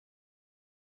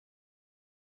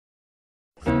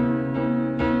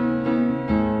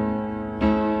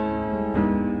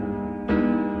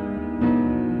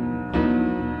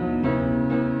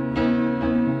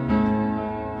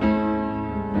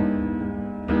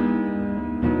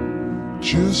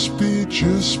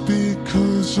Just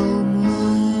because I'm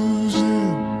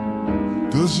losing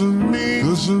doesn't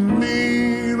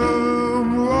mean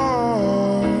I'm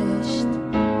lost.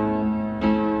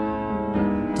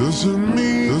 Doesn't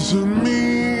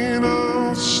mean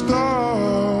I'll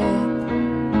stop.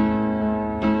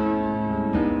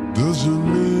 Doesn't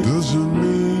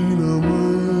mean I'm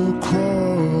across.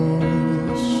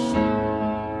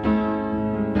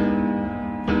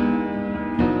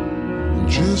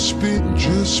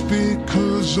 Just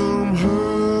because I'm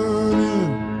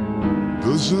hurting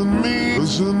doesn't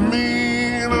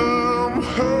mean I'm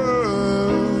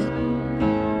hurt.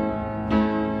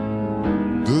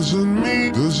 Doesn't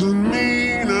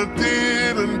mean I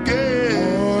didn't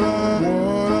get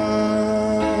what I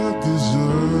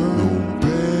deserve. No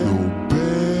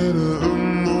better and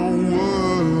no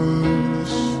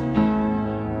worse.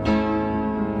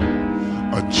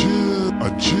 I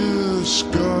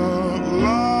just got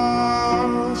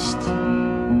lost.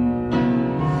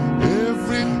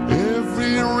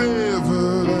 Every river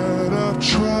that I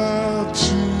tried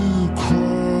to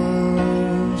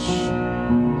cross,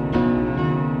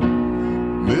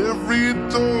 every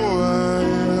door I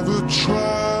ever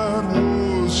tried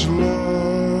was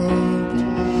locked.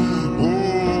 Oh,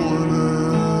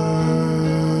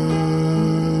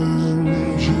 and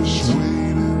I'm just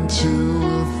waiting till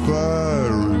the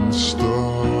firing stopped.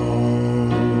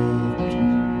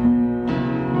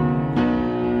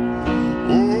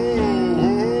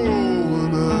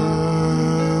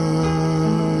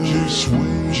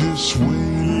 Just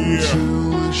wait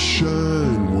till the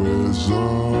shine wears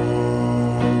off.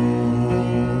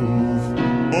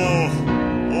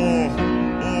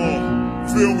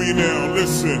 Feel me now,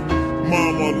 listen.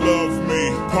 Mama loved me,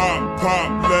 Pop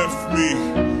left me,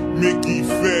 Mickey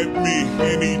fed me,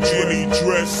 and he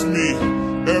dressed me.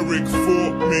 Eric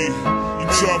fought me, he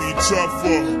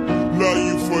tougher. Love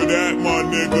you for that, my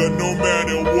nigga, no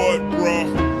matter what, bruh.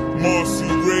 Marcy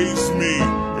raised me,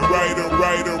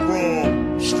 right or wrong.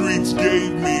 Streets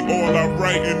gave me all I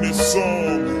write in this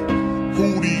song.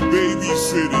 Hootie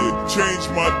babysitted,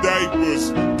 changed my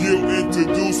diapers. Gil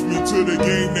introduced me to the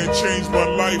game that changed my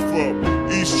life up.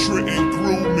 East Trenton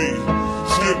grew me,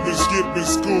 skipping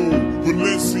school.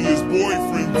 Valencia's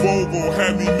boyfriend Vova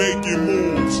had me making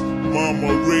moves.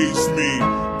 Mama raised me,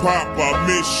 Pop, I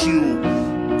miss you.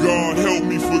 God help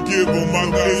me forgive him, I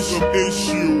got some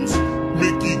issues.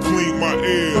 Mickey cleaned my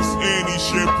ears, Annie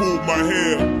shampooed my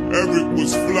hair. Eric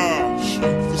was fly,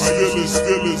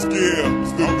 still is gear.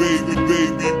 The baby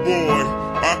boy,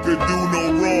 I could do no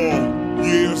wrong.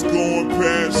 Years going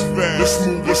past fast,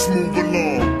 let's move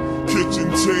along. Kitchen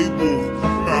table,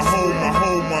 I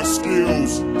hone my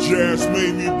skills. Jazz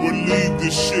made me believe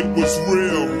this shit was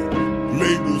real.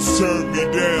 Labels turned me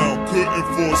down, couldn't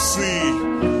foresee.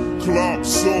 Clark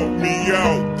sought me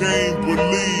out, game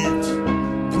believed.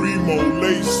 Primo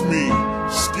laced me,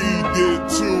 Ski did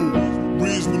too.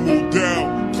 Reasonable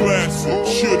doubt, classic,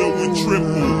 shoulda went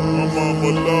triple. My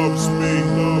mama loves me.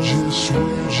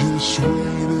 Just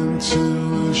wait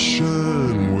until the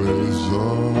shine wears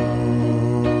off.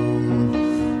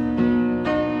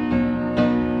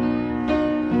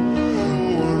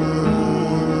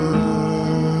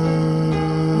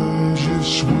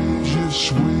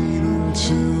 Just wait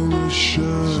until the shine